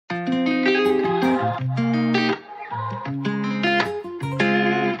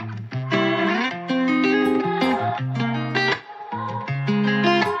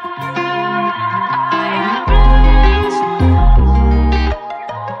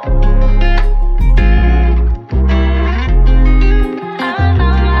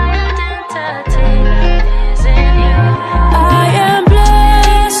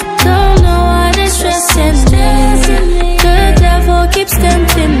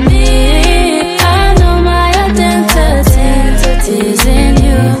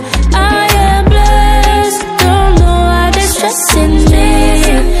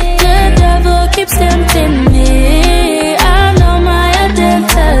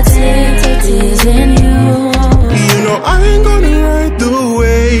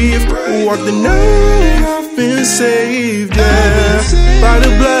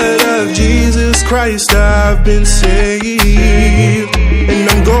Christ I've been saved, and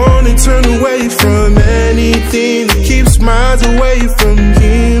I'm gonna turn away from anything that keeps miles away from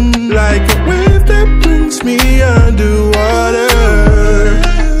Him. Like a wave that brings me underwater,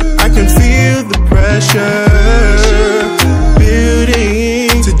 I can feel the pressure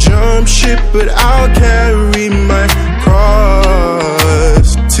building to jump ship, but I'll carry my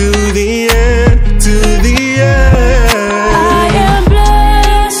cross to the end, to the end. I am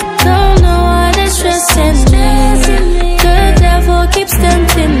blessed, don't know what is stressing me. The devil keeps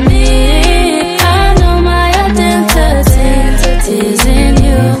tempting me. I know my identity is in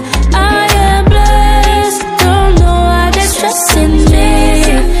You. I am blessed, don't know what is stressing me.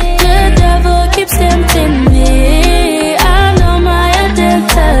 The devil keeps tempting me. I know my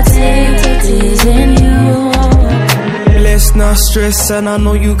identity is in You. Blessed, not stress, and I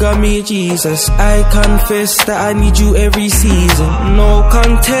know You got me, Jesus. I confess that I need You every season. No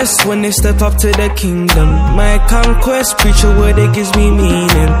contest when they step up to the kingdom. My conquest, preach a word that gives me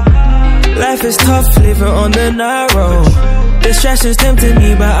meaning. Life is tough, living on the narrow. Distractions tempting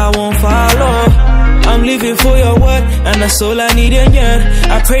me, but I won't follow. I'm living for Your word, and that's all I need in You.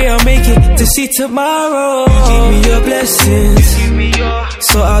 I pray I'll make it to see tomorrow. You give me Your blessings,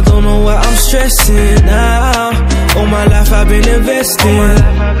 so I don't know why I'm stressing now. All my life I've been investing,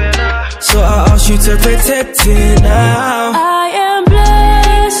 so I ask You to protect it now.